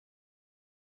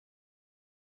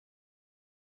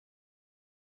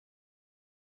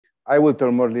I will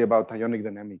talk mostly about ionic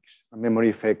dynamics and memory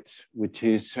effects, which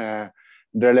is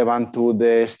relevant to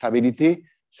the stability.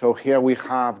 So here we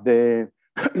have the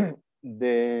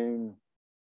the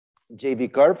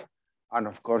JV curve, and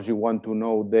of course you want to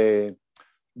know the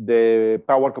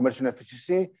power conversion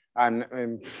efficiency. And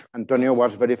Antonio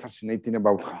was very fascinating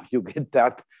about how you get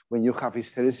that when you have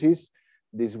hysteresis.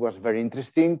 This was very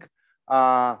interesting. We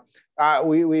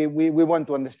want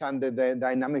to understand the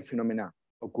dynamic phenomena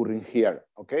occurring here.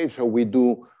 Okay, so we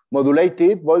do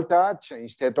modulated voltage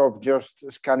instead of just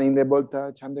scanning the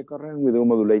voltage and the current. We do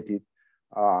modulated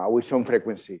with some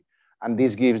frequency, and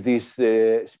this gives this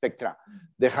spectra.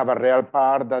 They have a real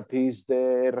part that is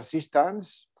the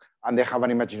resistance, and they have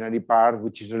an imaginary part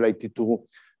which is related to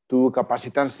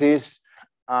capacitances.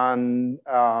 And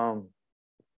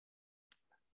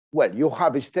well, you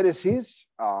have hysteresis.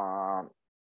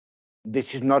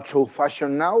 This is not so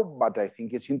fashion now, but I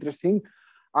think it's interesting.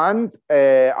 And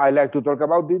I like to talk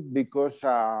about it because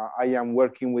I am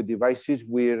working with devices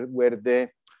where the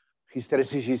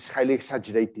hysteresis is highly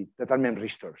exaggerated, that are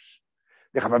memristors.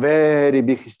 They have a very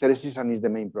big hysteresis and is the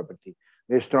main property,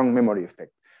 the strong memory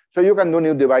effect. So you can do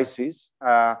new devices.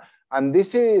 And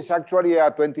this is actually a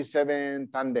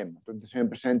 27% tandem.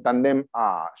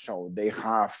 So they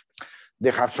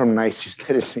have some nice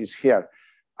hysteresis here.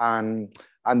 And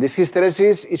this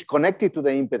hysteresis is connected to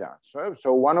the impedance. Right?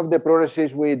 So one of the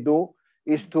progresses we do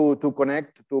is to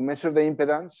measure the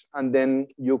impedance, and then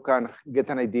you can get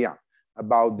an idea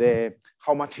about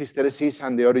how much hysteresis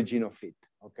and the origin of it.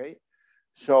 Okay,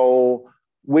 so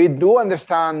we do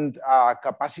understand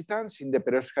capacitance in the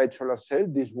perovskite solar cell.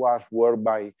 This was work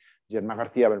by Germán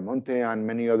García Belmonte and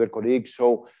many other colleagues.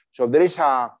 So there is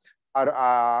a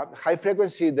high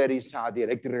frequency, there is a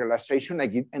dielectric relaxation,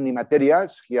 like in any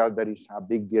materials. Here there is a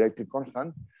big dielectric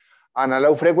constant. And a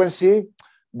low frequency,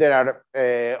 there are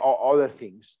other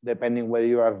things, depending whether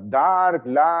you are dark,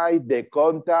 light, the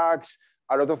contacts,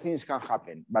 a lot of things can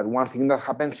happen. But one thing that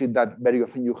happens is that very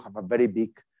often you have a very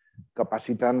big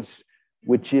capacitance,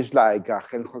 which is like a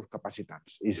Helmholtz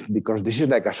capacitance. It's because this is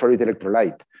like a solid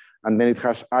electrolyte. And then it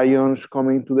has ions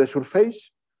coming to the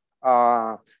surface.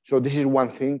 So this is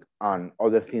one thing, and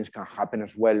other things can happen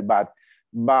as well. But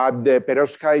the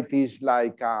perovskite is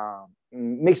like a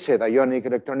mixed ionic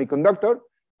electronic conductor,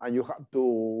 and you have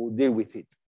to deal with it.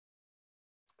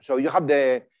 So you have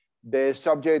the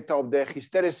subject of the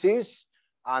hysteresis,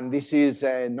 and this is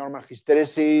a normal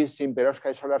hysteresis in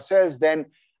perovskite solar cells. Then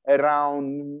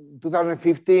around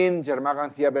 2015, Germán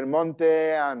García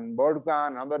Belmonte and Borga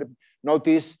and others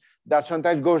noticed that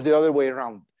sometimes goes the other way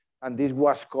around. And this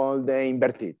was called the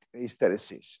inverted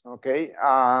hysteresis. Okay,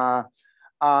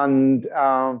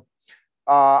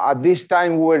 at this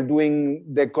time we were doing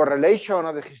the correlation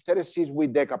of the hysteresis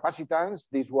with the capacitance.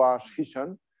 This was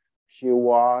Hison. She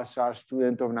was a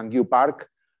student of Nangiu Park,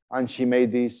 and she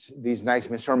made these nice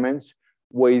measurements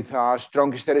with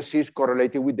strong hysteresis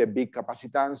correlated with the big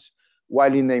capacitance,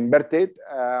 while in the inverted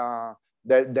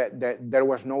there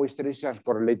was no hysteresis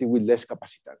correlated with less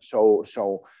capacitance.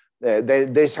 So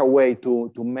there's a way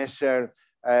to measure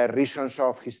reasons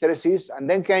of hysteresis. And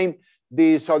then came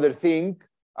this other thing,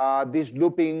 this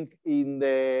looping in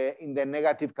the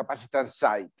negative capacitance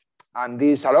side. And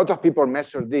a lot of people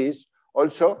measure this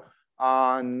also.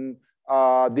 And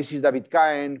this is David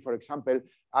Cahen, for example.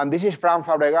 And this is Fran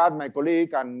Fabregat, my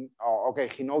colleague. And okay,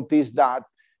 he noticed that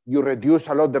you reduce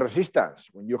a lot the resistance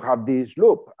when you have this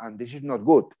loop. And this is not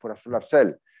good for a solar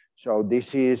cell. So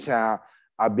this is a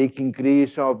big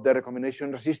increase of the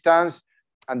recombination resistance,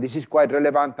 and this is quite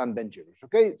relevant and dangerous.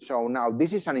 Okay, so now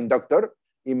this is an inductor.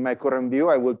 In my current view,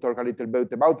 I will talk a little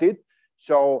bit about it.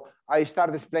 So I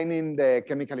start explaining the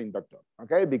chemical inductor,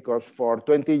 okay? Because for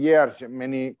 20 years,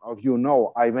 many of you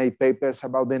know, I made papers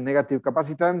about the negative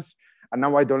capacitance, and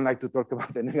now I don't like to talk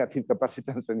about the negative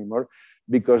capacitance anymore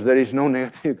because there is no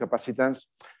negative capacitance.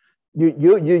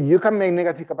 You can make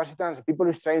negative capacitance. People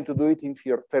is trying to do it in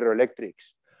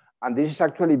ferroelectrics. And this is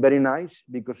actually very nice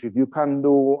because if you can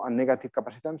do a negative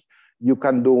capacitance, you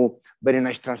can do very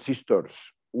nice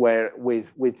transistors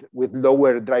with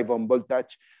lower drive-on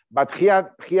voltage. But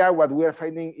here what we are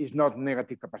finding is not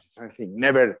negative capacitance thing.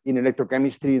 Never in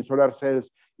electrochemistry, in solar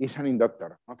cells, is an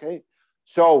inductor. Okay.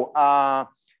 So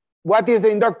what is the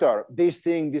inductor? This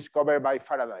thing discovered by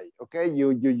Faraday. Okay.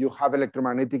 You have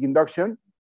electromagnetic induction,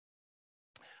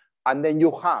 and then you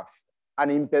have an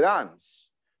impedance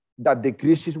that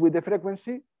decreases with the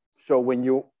frequency. So when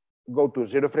you go to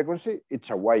zero frequency, it's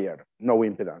a wire, no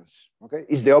impedance. Okay,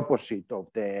 it's the opposite of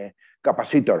the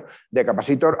capacitor. The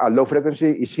capacitor at low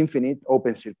frequency is infinite,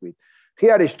 open circuit.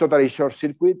 Here is totally short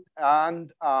circuit,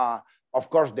 and Of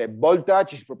course, the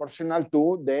voltage is proportional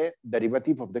to the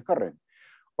derivative of the current.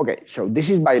 Okay, so this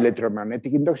is by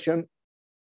electromagnetic induction.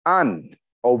 And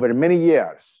over many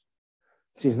years,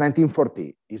 since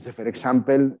 1940, is the first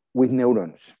example with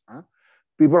neurons.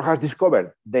 People have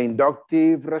discovered the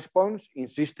inductive response in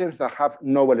systems that have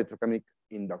no electrochemical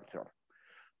inductor.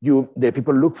 The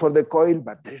people look for the coil,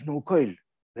 but there is no coil.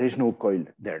 There is no coil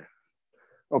there.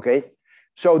 Okay,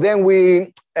 so then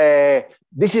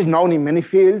this is known in many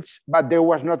fields, but there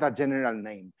was not a general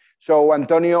name. So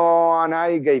Antonio and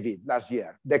I gave it last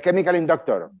year, the chemical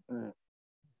inductor.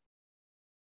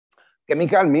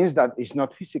 Chemical means that it's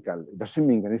not physical. It doesn't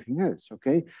mean anything else,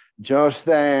 okay? Just,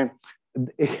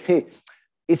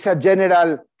 it's a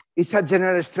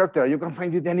general structure. You can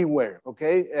find it anywhere,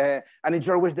 okay? And it's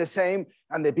always the same,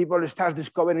 and the people start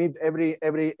discovering it every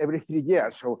 3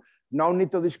 years. So no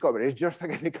need to discover, it's just a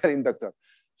chemical inductor.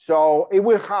 So it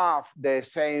will have the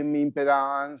same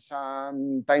impedance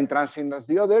and time transient as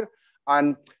the other.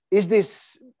 And is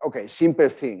this, okay, simple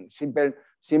thing, simple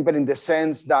in the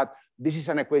sense that this is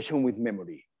an equation with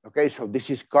memory, okay? So this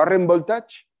is current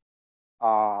voltage,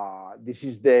 this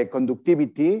is the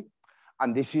conductivity,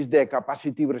 and this is the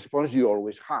capacitive response you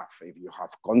always have. If you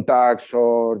have contacts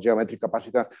or geometric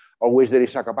capacitance, always there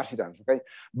is a capacitance, okay?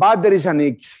 But there is an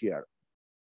X here.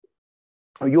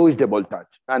 U is the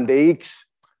voltage, and the X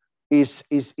is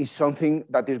something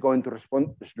that is going to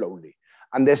respond slowly.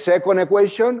 And the second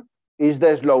equation is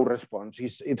the slow response.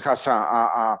 It has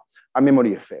a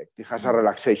memory effect. It has a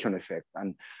relaxation effect.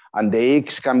 And the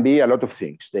X can be a lot of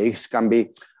things. The X can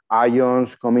be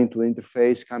ions coming to the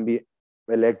interface, can be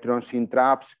electrons in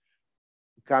traps,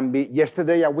 can be,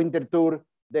 yesterday at Winter Tour,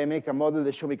 they make a model,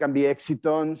 they show me can be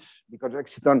excitons, because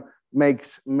exciton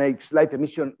makes light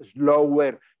emission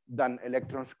slower than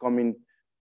electrons coming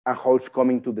and holes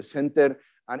coming to the center.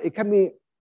 And it can be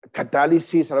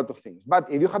catalysis, a lot of things. But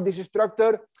if you have this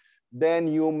structure, then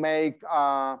you make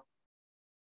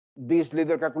this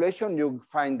little calculation, you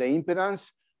find the impedance,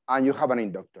 and you have an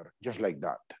inductor, just like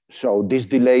that. So this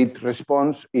delayed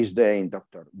response is the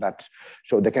inductor.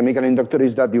 So the chemical inductor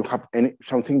is that you have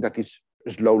something that is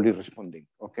slowly responding,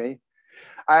 okay?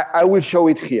 I will show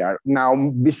it here now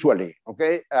visually,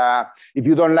 okay? If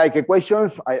you don't like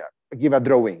equations, I give a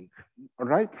drawing, all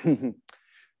right?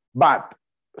 But,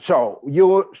 so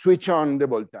you switch on the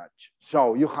voltage.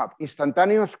 So you have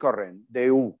instantaneous current, the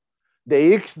U.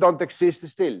 The X don't exist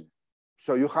still.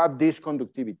 So you have this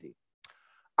conductivity.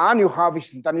 And you have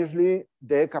instantaneously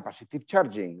the capacitive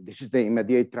charging. This is the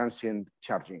immediate transient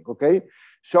charging, okay?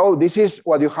 So this is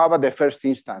what you have at the first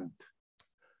instant.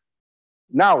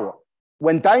 Now,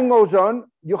 when time goes on,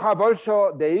 you have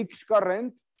also the X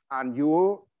current, and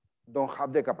you don't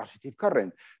have the capacitive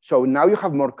current. So now you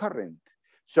have more current.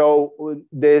 So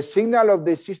the signal of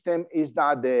the system is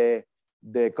that the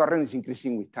current is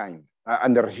increasing with time,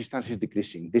 and the resistance is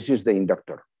decreasing. This is the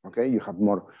inductor, okay? You have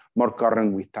more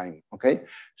current with time, okay?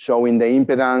 So in the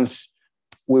impedance,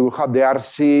 we will have the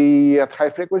RC at high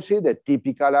frequency, the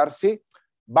typical RC,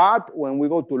 but when we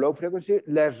go to low frequency,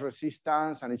 less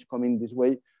resistance, and it's coming this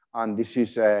way, and this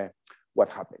is what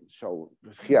happens. So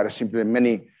here are simply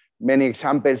many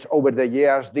examples over the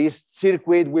years. This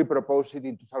circuit, we proposed it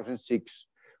in 2006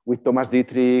 with Thomas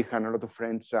Dietrich and a lot of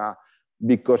friends,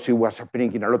 because it was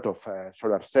appearing in a lot of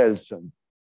solar cells.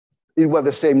 It was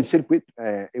the same circuit.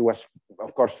 It was,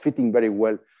 of course, fitting very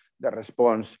well the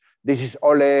response. This is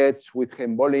OLEDs with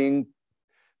Hembolink.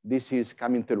 This is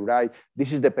cadmium telluride.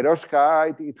 This is the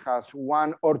perovskite. It has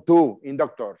 1 or 2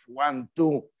 inductors, 1,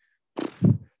 2,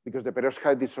 because the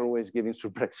perovskite is always giving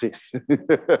surprises.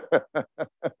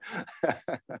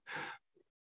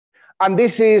 And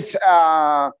this is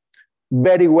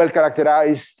very well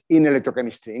characterized in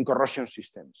electrochemistry, in corrosion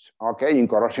systems. Okay, in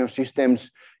corrosion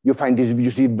systems, you find this, you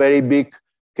see very big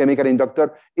chemical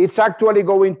inductor. It's actually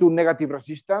going to negative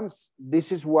resistance.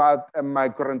 This is what my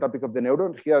current topic of the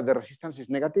neuron. Here, the resistance is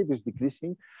negative, it's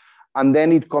decreasing. And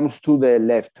then it comes to the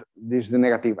left, this is the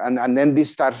negative, and then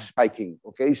this starts spiking,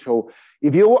 okay? So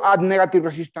if you add negative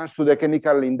resistance to the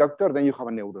chemical inductor, then you have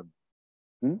a neuron,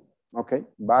 okay?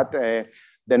 But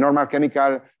the normal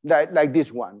chemical, like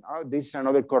this one, this is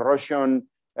another corrosion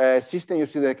system. You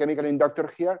see the chemical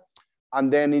inductor here,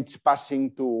 and then it's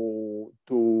passing to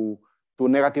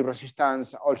negative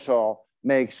resistance, also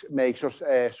makes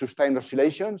sustained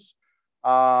oscillations.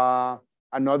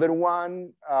 Another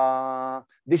one,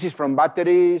 this is from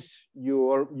batteries.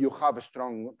 You have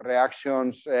strong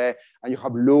reactions, and you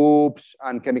have loops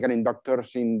and chemical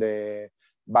inductors in the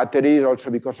batteries, also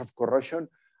because of corrosion.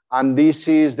 And this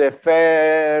is the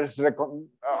first,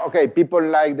 okay, people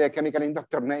like the chemical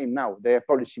inductor name now. They are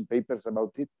publishing papers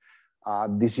about it.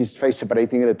 This is phase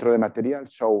separating electrode material.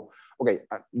 So, okay,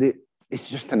 it's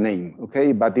just a name,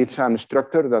 okay? But it's a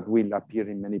structure that will appear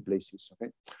in many places,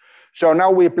 okay? So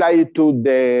now we apply it to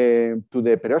the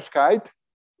perovskite,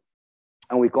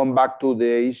 and we come back to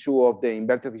the issue of the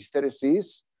inverted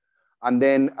hysteresis. And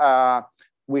then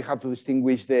we have to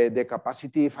distinguish the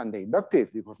capacitive and the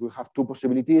inductive, because we have two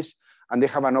possibilities and they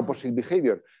have an opposite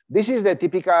behavior. This is the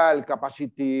typical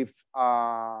capacitive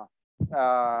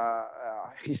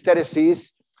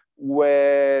hysteresis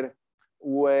where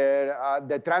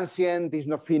the transient is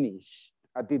not finished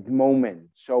at the moment.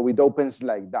 So it opens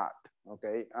like that,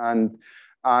 okay? And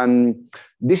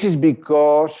this is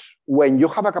because when you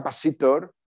have a capacitor,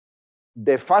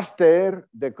 the faster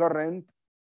the current,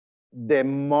 the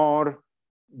more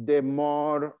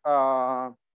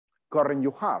current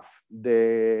you have.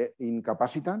 The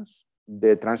incapacitance,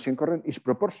 the transient current, is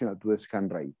proportional to the scan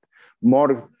rate.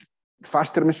 More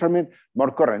faster measurement,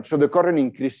 more current. So the current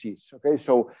increases, okay?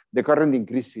 So the current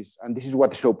increases, and this is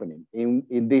what is opening.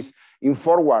 In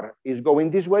forward is going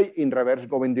this way, in reverse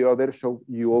going the other, so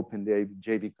you open the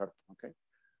JV curve, okay?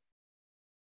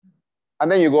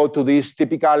 And then you go to these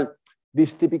typical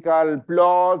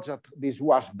plots. This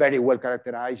was very well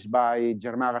characterized by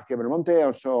Germán García Belmonte,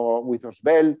 also with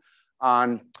Osbel,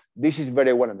 and this is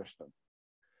very well understood.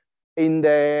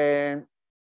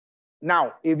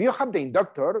 Now, if you have the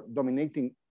inductor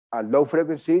dominating a low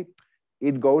frequency,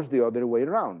 it goes the other way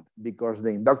around, because the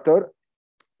inductor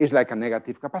is like a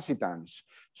negative capacitance.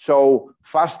 So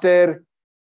faster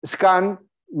scan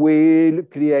will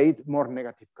create more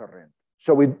negative current.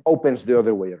 So it opens the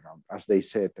other way around, as they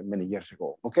said many years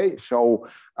ago, okay? So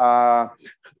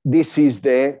this is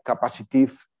the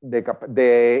capacitive,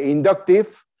 the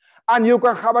inductive, and you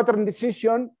can have a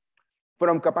transition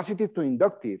from capacitive to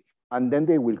inductive, and then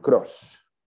they will cross.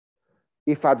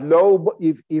 If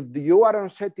you are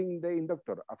setting the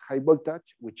inductor at high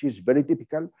voltage, which is very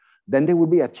typical, then there will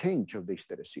be a change of the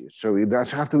hysteresis. So it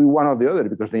does have to be one or the other,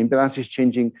 because the impedance is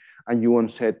changing and you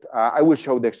won't set. I will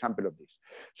show the example of this.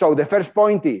 So the first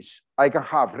point is I can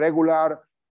have regular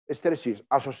hysteresis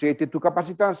associated to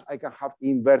capacitance. I can have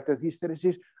inverted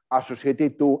hysteresis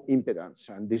associated to impedance.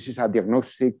 And this is a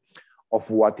diagnostic of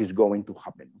what is going to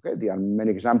happen. Okay? There are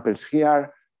many examples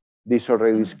here. This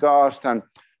already discussed. And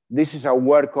this is a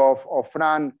work of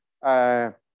Fran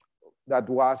that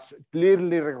was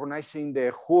clearly recognizing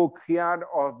the hook here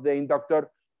of the inductor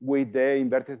with the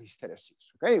inverted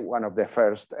hysteresis. Okay, one of the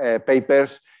first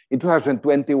papers in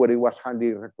 2020 where it was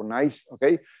highly recognized.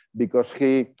 Okay, because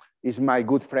he is my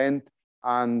good friend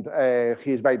and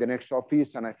he is by the next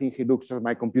office, and I think he looks at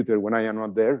my computer when I am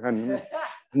not there. And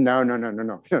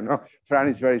no. Fran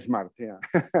is very smart. Yeah,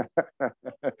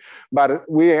 but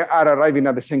we are arriving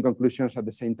at the same conclusions at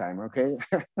the same time. Okay.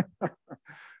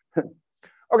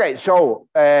 Okay, so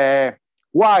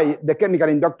why the chemical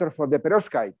inductor for the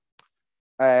perovskite?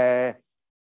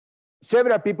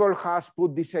 Several people has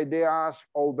put these ideas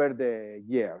over the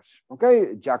years.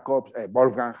 Okay, Jacobs,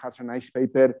 Wolfgang has a nice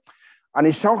paper, and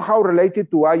it's somehow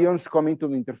related to ions coming to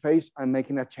the interface and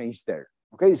making a change there.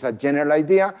 Okay, it's a general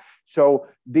idea. So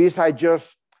this I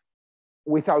just,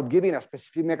 without giving a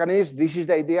specific mechanism, this is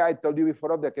the idea I told you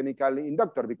before of the chemical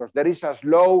inductor, because there is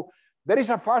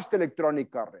a fast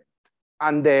electronic current.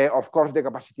 And of course, the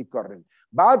capacitive current.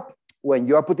 But when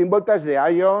you are putting voltage, the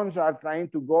ions are trying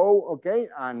to go, okay,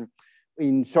 and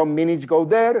in some minutes go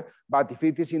there. But if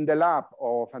it is in the lab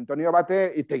of Antonio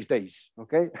Abate, it takes days,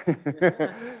 okay?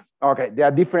 Okay, they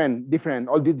are different,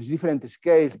 all these different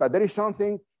scales, but there is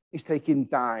something is taking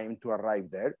time to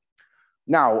arrive there.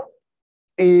 Now,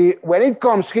 when it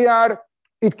comes here,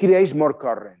 it creates more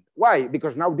current. Why?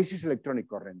 Because now this is electronic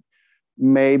current.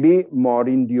 Maybe more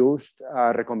induced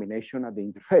recombination at the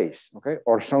interface, okay,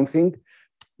 or something.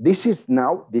 This is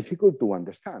now difficult to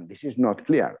understand. This is not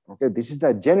clear, okay. This is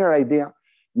the general idea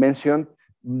mentioned.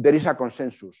 There is a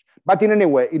consensus, but in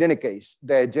any case,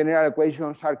 the general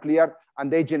equations are clear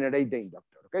and they generate the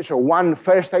inductor. Okay, so one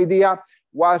first idea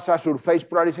was a surface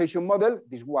polarization model.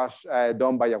 This was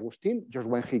done by Agustin just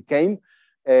when he came,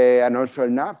 and also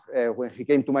enough when he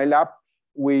came to my lab.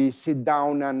 We sit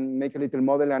down and make a little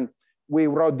model, and we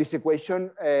wrote this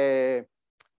equation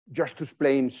just to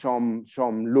explain some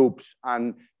loops,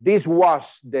 and this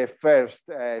was the first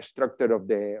structure of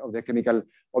the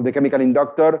chemical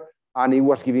inductor, and it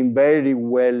was giving very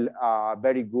well,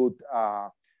 very good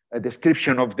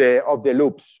description of the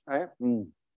loops.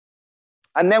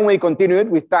 And then we continued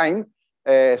with time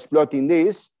exploiting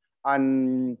this,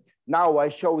 and now I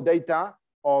show data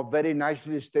of very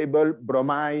nicely stable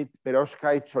bromide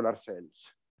perovskite solar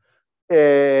cells.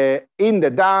 In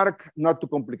the dark, not to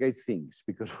complicate things,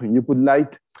 because when you put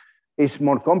light, It's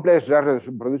more complex, less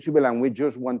reproducible, and we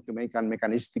just want to make a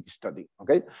mechanistic study,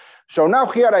 okay? So now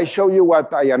here I show you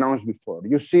what I announced before.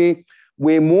 You see,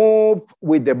 we move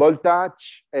with the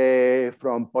voltage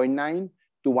from 0.9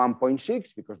 to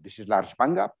 1.6 because this is large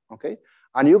bandgap, okay?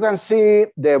 And you can see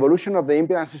the evolution of the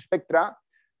impedance spectra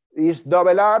is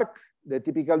double arc, the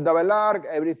typical double arc,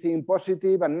 everything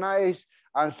positive and nice.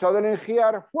 And suddenly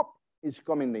here, whoop, is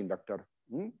coming the inductor.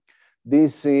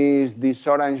 This is this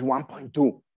orange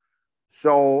 1.2.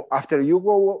 So after you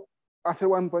go, after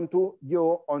 1.2,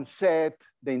 you onset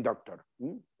the inductor.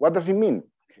 What does it mean?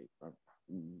 Okay.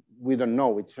 We don't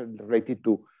know. It's related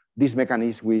to this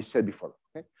mechanism we said before.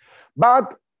 Okay?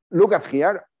 But look at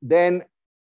here. Then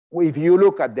if you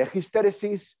look at the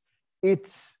hysteresis,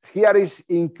 it's here is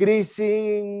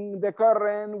increasing the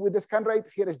current with the scan rate,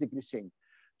 here is decreasing.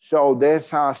 So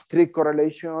there's a strict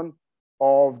correlation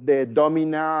of the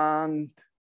dominant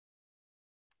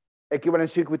equivalent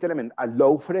circuit element at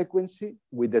low frequency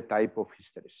with the type of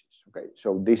hysteresis. Okay,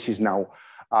 so this is now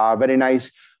very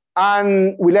nice.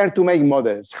 And we learn to make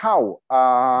models. How?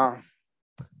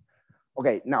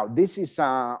 Okay, now this is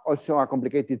also a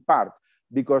complicated part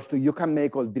because you can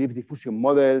make all drift diffusion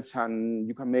models and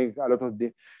you can make a lot of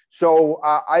the. So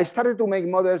I started to make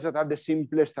models that are the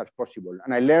simplest as possible.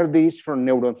 And I learned this from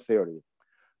neuron theory.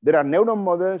 There are neuron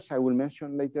models I will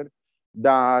mention later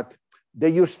that they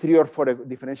use 3 or 4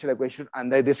 differential equations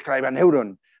and they describe a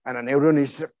neuron. And a neuron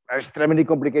is an extremely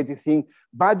complicated thing,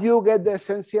 but you get the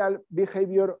essential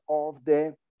behavior of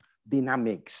the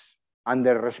dynamics and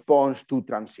the response to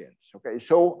transients. Okay,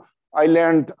 so I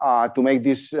learned to make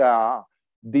these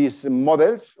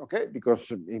models, okay,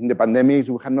 because in the pandemics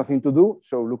we had nothing to do.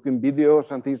 So looking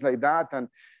videos and things like that. And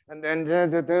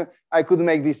then I could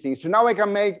make these things. So now I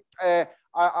can make,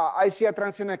 I see a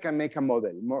transient, I can make a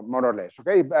model, more or less,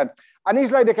 okay? And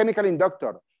it's like the chemical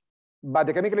inductor. But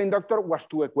the chemical inductor was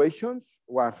 2 equations,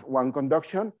 was 1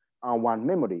 conduction and 1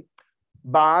 memory.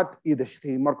 But if the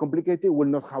system is more complicated, we'll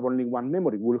not have only 1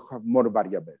 memory, we'll have more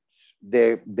variables.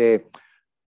 The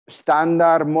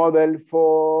standard model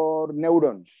for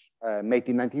neurons made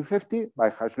in 1950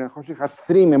 by Hausner and Hosey has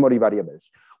 3 memory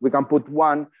variables. We can put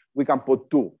 1, we can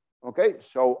put 2. Okay,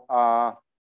 so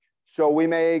we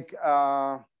make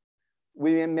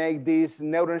these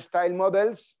neuron-style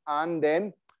models, and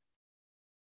then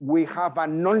we have a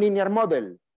nonlinear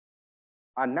model.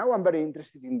 And now I'm very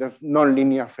interested in those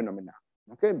nonlinear phenomena.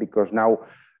 Okay, because now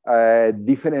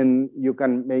you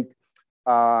can make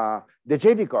the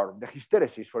JV curve, the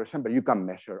hysteresis, for example, you can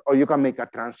measure, or you can make a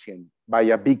transient by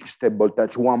a big step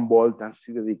voltage, 1 volt, and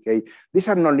see the decay. These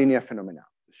are nonlinear phenomena.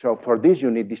 So for this, you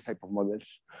need this type of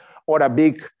models, or a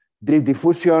big drift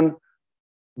diffusion.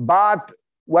 But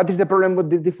what is the problem with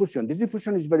drift diffusion? This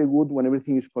diffusion is very good when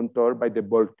everything is controlled by the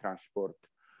bulk transport.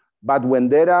 But when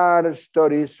there are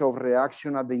stories of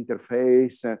reaction at the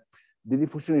interface, the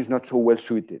diffusion is not so well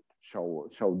suited. So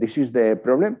this is the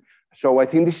problem. So I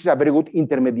think this is a very good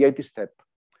intermediate step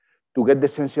to get the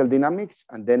essential dynamics,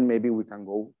 and then maybe we can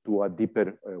go to a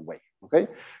deeper way, okay?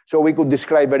 So we could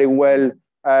describe very well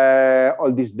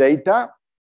all this data.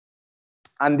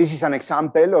 And this is an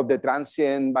example of the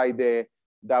transient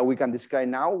that we can describe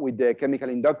now with the chemical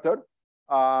inductor,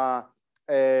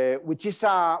 which is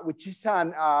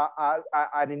an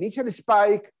initial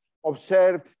spike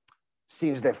observed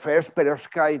since the first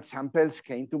perovskite samples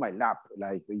came to my lab.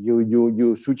 Like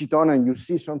you switch it on and you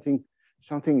see something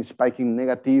spiking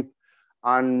negative.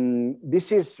 And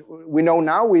this is, we know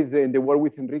now with the work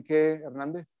with Enrique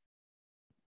Hernandez,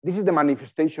 this is the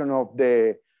manifestation of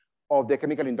the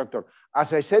chemical inductor.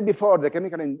 As I said before, with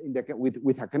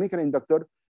a chemical inductor,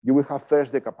 you will have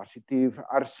first the capacitive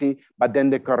RC, but then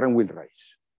the current will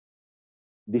rise.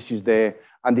 This is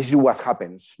what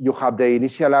happens. You have the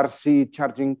initial RC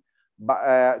charging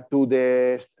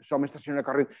to some stationary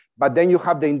current, but then you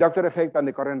have the inductor effect and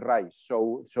the current rise.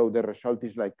 So the result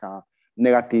is like a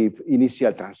negative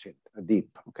initial transient, a dip,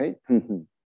 okay?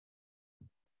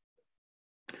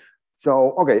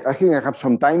 So, okay, I think I have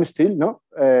some time still, no?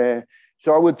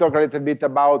 So I will talk a little bit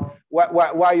about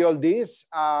why all this.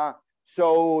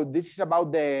 So this is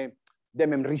about the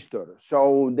memristor.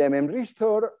 So the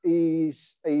memristor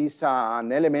is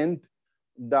an element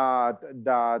that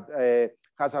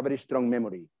has a very strong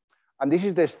memory. And this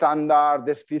is the standard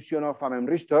description of a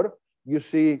memristor. You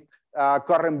see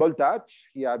current voltage,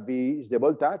 here V is the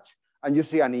voltage, and you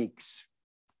see an X.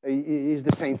 It's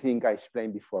the same thing I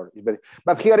explained before.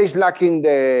 But here is lacking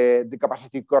the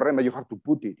capacitive current, but you have to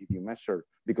put it if you measure,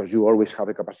 because you always have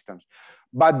a capacitance.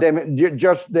 But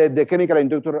just the chemical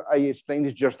inductor I explained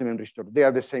is just the memristor. They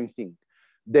are the same thing.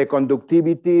 The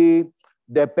conductivity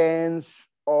depends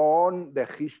on the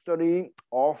history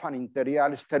of an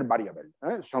interior state variable,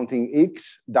 something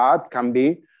X that can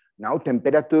be now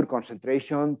temperature,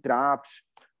 concentration, traps,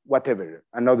 whatever,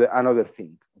 another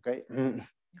thing, okay?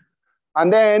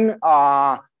 And then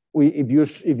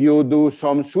if you do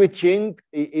some switching,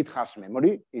 it has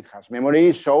memory. It has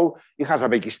memory, so it has a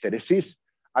big hysteresis.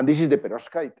 And this is the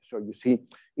perovskite. So you see,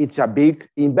 it's a big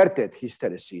inverted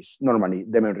hysteresis, normally,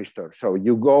 the memory store. So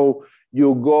you go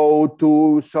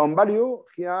to some value.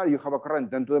 Here you have a current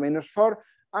 10 to the minus 4.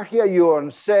 And here you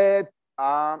onset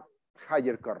a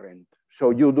higher current.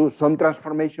 So you do some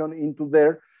transformation into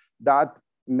there that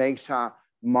makes a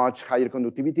much higher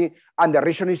conductivity. And the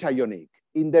reason is ionic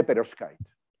in the perovskite.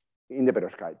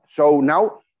 So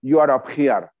now you are up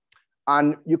here.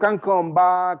 And you can come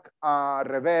back,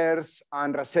 reverse,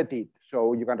 and reset it.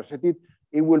 So you can reset it.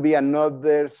 It will be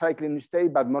another cycling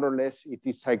state, but more or less it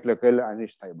is cyclical and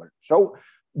stable. So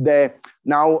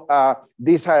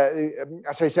this,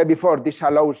 as I said before, this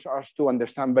allows us to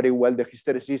understand very well the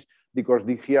hysteresis, because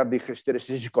here the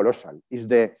hysteresis is colossal.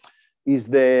 Is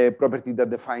the property that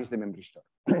defines the memory store.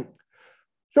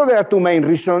 So there are two main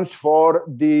reasons for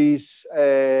this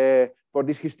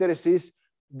hysteresis.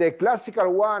 The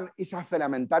classical one is a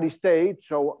filamentary state.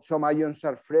 So some ions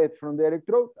are freed from the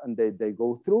electrode and they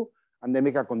go through and they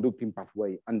make a conducting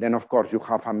pathway. And then of course you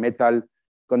have a metal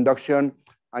conduction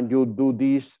and you do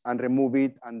this and remove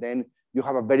it. And then you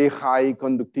have a very high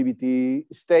conductivity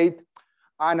state.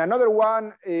 And another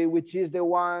one, which is the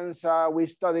ones we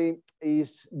study,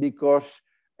 is because,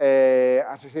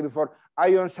 as I said before,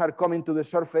 ions are coming to the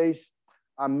surface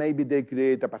and maybe they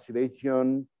create a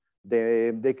passivation.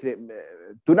 They create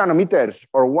 2 nanometers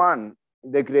or 1,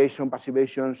 they create some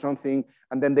passivation, something,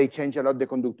 and then they change a lot the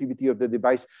conductivity of the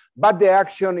device. But the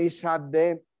action is at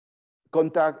the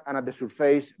contact and at the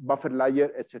surface, buffer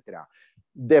layer, etc.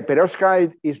 The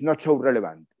perovskite is not so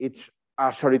relevant. It's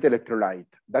a solid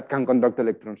electrolyte that can conduct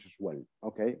electrons as well.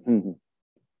 Okay.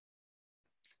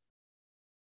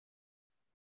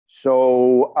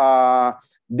 So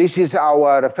this is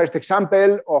our first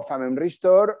example of a memory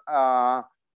store.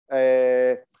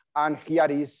 And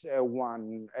here is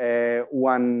one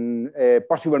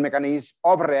possible mechanism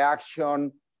of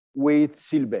reaction with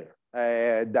silver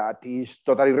that is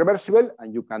totally reversible,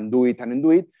 and you can do it and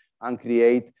undo it and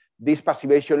create this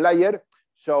passivation layer.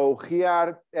 So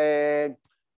here it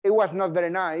was not very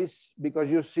nice because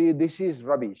you see this is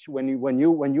rubbish. When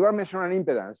you are measuring an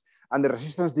impedance and the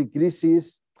resistance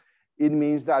decreases, it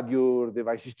means that your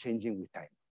device is changing with time.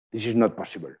 This is not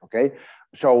possible. Okay.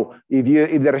 So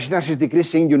if the resistance is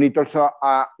decreasing, you need also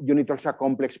a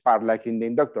complex part like in the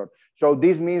inductor. So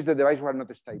this means the device was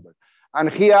not stable.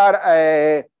 And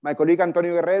here, my colleague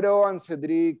Antonio Guerrero and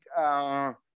Cedric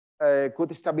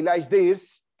could stabilize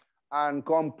this and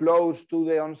come close to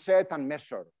the onset and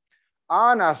measure.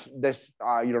 And as this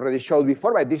you already showed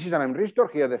before, but this is a memory store.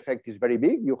 Here the effect is very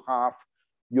big. You have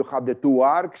the 2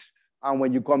 arcs, and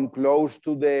when you come close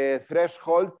to the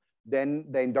threshold, then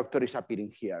the inductor is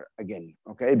appearing here again,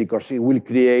 okay? Because it will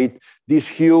create this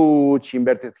huge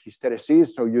inverted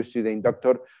hysteresis. So you see the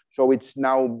inductor. So it's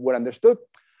now well understood.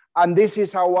 And this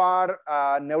is our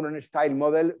Neuron-style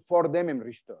model for the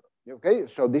memory store, okay?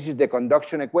 So this is the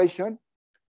conduction equation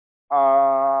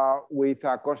with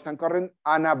a constant current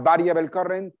and a variable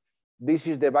current. This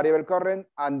is the variable current,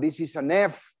 and this is an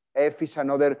F. F is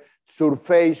another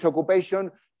surface occupation.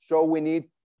 So we need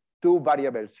 2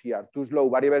 variables here, 2 slow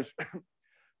variables,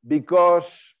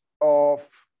 because of,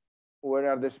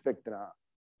 where are the spectra?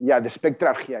 Yeah, the spectra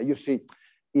are here. You see,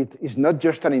 it is not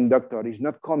just an inductor. It's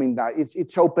not coming down.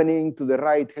 It's opening to the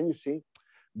right. Can you see?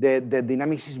 The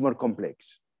dynamics is more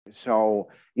complex. So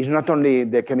it's not only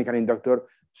the chemical inductor.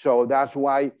 So that's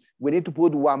why we need to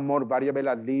put 1 more variable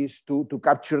at least to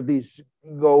capture this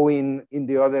going in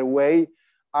the other way.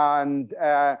 And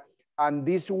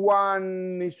this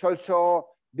one is also,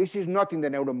 this is not in the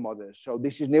neuron model. So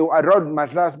this is new. I wrote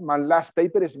my last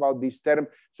paper is about this term.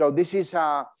 So this is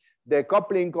the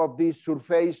coupling of this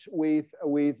surface with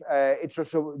it's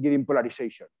also giving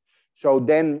polarization. So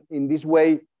then in this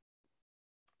way,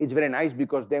 it's very nice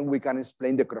because then we can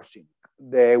explain the crossing.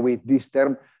 With this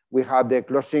term, we have the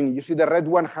crossing. You see the red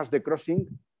one has the crossing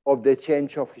of the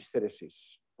change of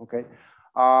hysteresis. Okay.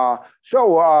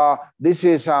 This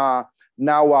is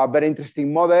now a very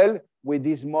interesting model. With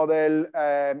this model,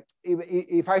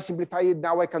 if I simplify it,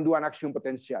 now I can do an action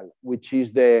potential, which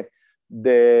is the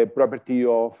property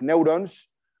of neurons.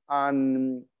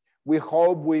 And we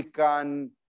hope we can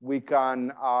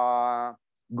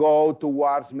go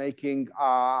towards making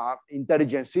an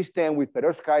intelligent system with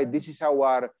perovskite. This is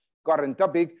our current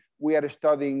topic. We are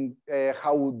studying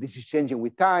how this is changing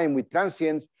with time, with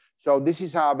transients. So this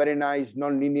is a very nice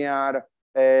nonlinear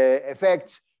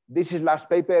effects. This is last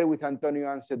paper with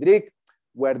Antonio and Cedric,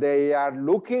 where they are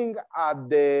looking at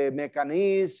the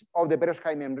mechanism of the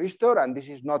perovskite memristor, and this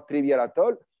is not trivial at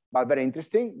all, but very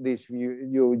interesting. This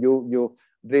you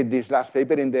read this last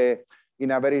paper in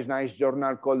a very nice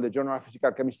journal called the Journal of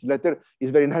Physical Chemistry Letter.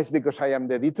 It's very nice because I am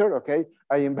the editor. Okay,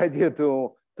 I invite you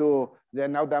to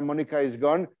now that Monica is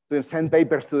gone, to send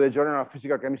papers to the Journal of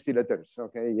Physical Chemistry Letters.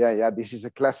 Okay, yeah, this is a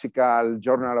classical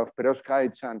journal of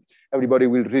perovskites, and everybody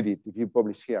will read it if you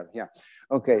publish here. Yeah,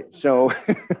 okay, so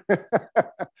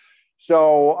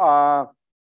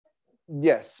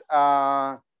yes,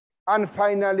 and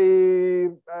finally,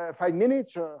 5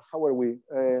 minutes. How are we?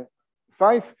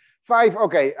 5.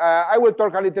 Okay, I will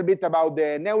talk a little bit about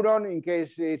the neuron in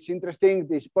case it's interesting.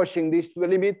 It's pushing this to the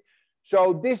limit.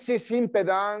 So this is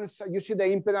impedance. You see the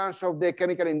impedance of the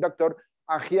chemical inductor,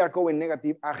 and here going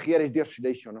negative, and here is the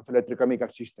oscillation of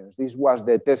electrochemical systems. This was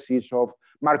the thesis of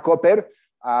Mark Copper.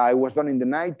 It was done in the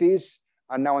 90s,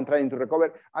 and now I'm trying to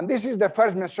recover. And this is the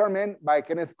first measurement by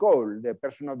Kenneth Cole, the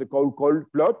person of the Cole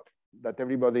plot that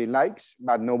everybody likes,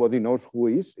 but nobody knows who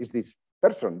is this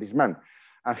person, this man.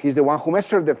 And he's the one who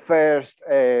measured the first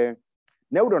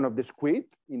neuron of the squid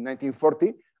in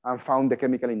 1940 and found the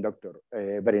chemical inductor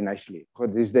very nicely.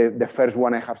 This is the first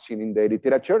one I have seen in the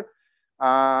literature.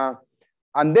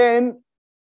 And then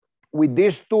with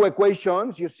these two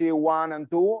equations, you see 1 and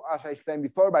 2, as I explained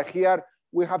before, but here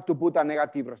we have to put a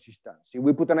negative resistance. If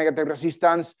we put a negative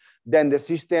resistance, then the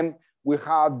system will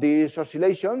have these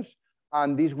oscillations,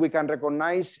 and this we can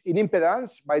recognize in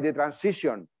impedance by the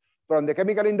transition from the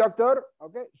chemical inductor,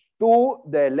 okay, to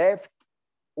the left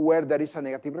where there is a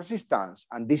negative resistance.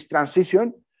 And this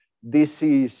transition, this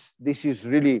is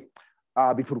really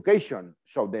bifurcation.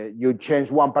 So you change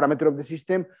one parameter of the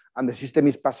system, and the system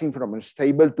is passing from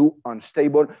stable to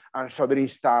unstable, and suddenly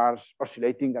starts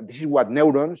oscillating. And this is what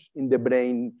neurons in the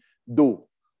brain do.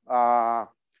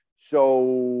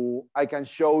 So I can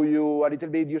show you a little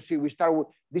bit. You see, we start with,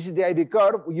 this is the IV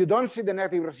curve. You don't see the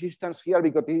negative resistance here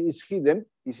because it is hidden.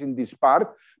 It's in this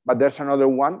part, but there's another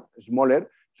one, smaller.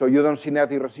 So you don't see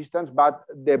negative resistance, but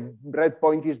the red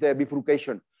point is the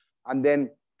bifurcation. And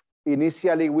then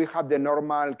initially we have the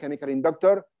normal chemical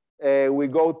inductor. We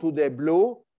go to the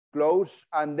blue, close,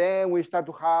 and then we start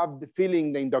to have the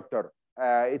filling the inductor.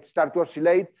 It starts to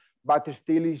oscillate, but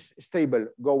still is stable,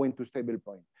 going to stable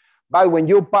point. But when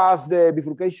you pass the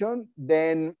bifurcation,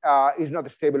 then it's not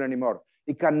stable anymore.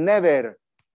 It can never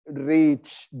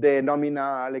reach the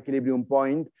nominal equilibrium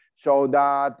point, so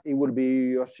that it will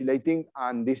be oscillating,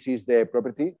 and this is the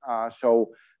property.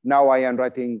 So now I am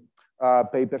writing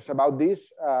papers about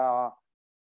this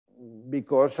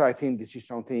because I think this is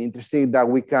something interesting that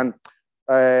we can.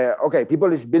 Okay,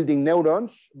 people is building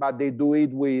neurons, but they do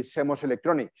it with CMOS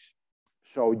electronics.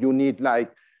 So you need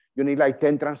like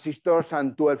 10 transistors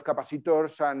and 12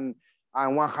 capacitors and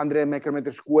 100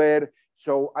 micrometers square.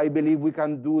 So I believe we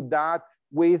can do that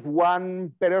with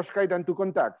one perovskite and 2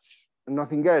 contacts,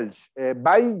 nothing else,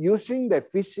 by using the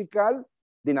physical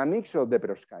dynamics of the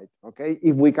perovskite. Okay,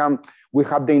 if we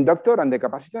have the inductor and the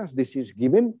capacitance. This is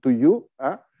given to you.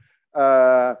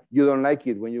 You don't like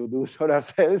it when you do solar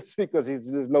cells because it's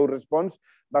a slow response,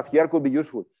 but here could be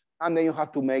useful. And then you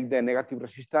have to make the negative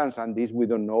resistance, and this we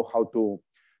don't know how to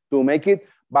make it.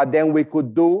 But then we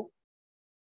could do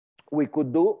with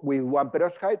one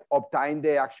perovskite obtain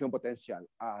the action potential,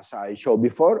 as I showed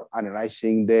before,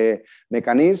 analyzing the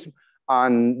mechanism,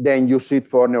 and then use it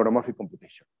for neuromorphic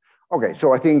computation. Okay,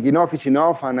 so I think enough is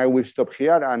enough, and I will stop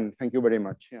here, and thank you very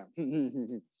much. Yeah.